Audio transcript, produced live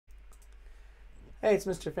Hey, it's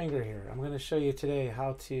Mr. Finger here. I'm going to show you today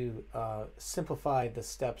how to simplify the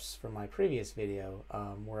steps from my previous video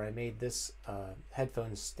where I made this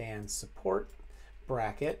headphone stand support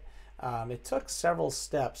bracket. It took several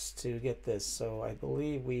steps to get this, so I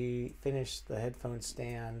believe we finished the headphone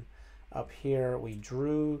stand up here. We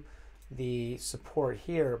drew the support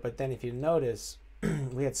here, but then if you notice,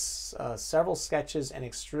 we had several sketches and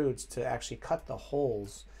extrudes to actually cut the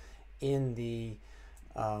holes in the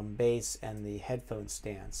base and the headphone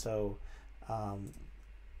stand. So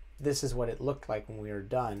this is what it looked like when we were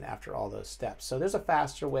done after all those steps. So there's a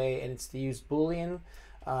faster way, and it's to use Boolean,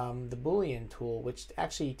 the Boolean tool, which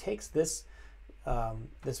actually takes this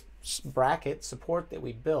this bracket support that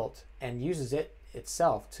we built and uses it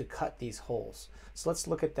itself to cut these holes. So let's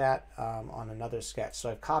look at that on another sketch. So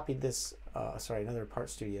I've copied this, another part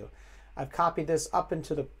studio. I've copied this up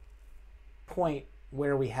into the point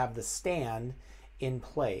where we have the stand in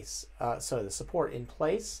place, so the support in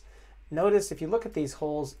place. Notice if you look at these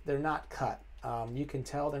holes, they're not cut. You can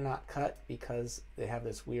tell they're not cut because they have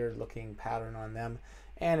this weird looking pattern on them.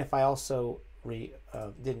 And if I also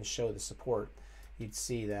didn't show the support, you'd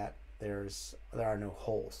see that there are no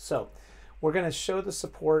holes. So we're going to show the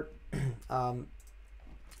support and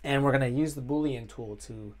we're going to use the Boolean tool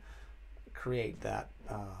to create that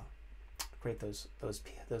create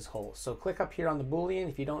those holes. So click up here on the Boolean.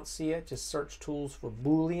 If you don't see it, just search tools for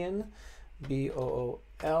Boolean,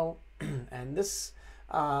 B-O-O-L, and this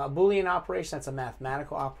Boolean operation, that's a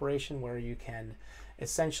mathematical operation where you can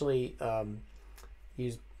essentially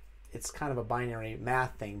use, it's kind of a binary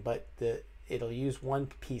math thing, but it'll use one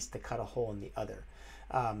piece to cut a hole in the other.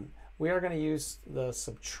 We are going to use the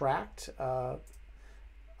subtract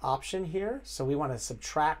option here. So we want to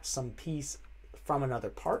subtract some piece from another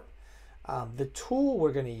part. The tool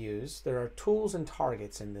we're going to use, there are tools and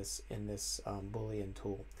targets in this Boolean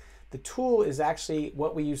tool. The tool is actually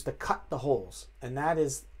what we use to cut the holes, and that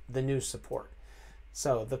is the new support.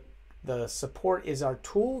 So the support is our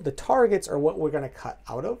tool. The targets are what we're going to cut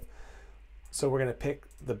out of. So we're going to pick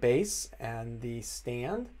the base and the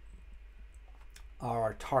stand are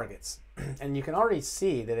our targets. And you can already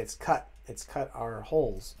see that it's cut our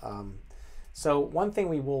holes. So one thing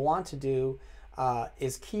we will want to do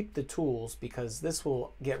is keep the tools, because this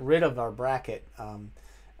will get rid of our bracket.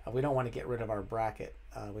 We don't want to get rid of our bracket.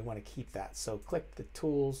 We want to keep that. So click the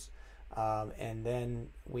tools and then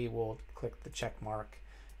we will click the check mark.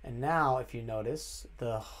 And now if you notice,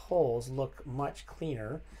 the holes look much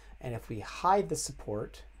cleaner. And if we hide the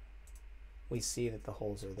support, we see that the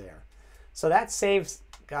holes are there. So that saves,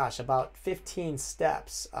 gosh, about 15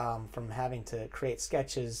 steps from having to create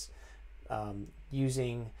sketches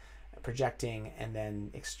using projecting and then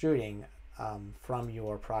extruding from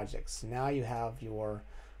your projects. Now you have your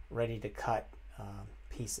ready to cut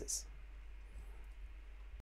pieces.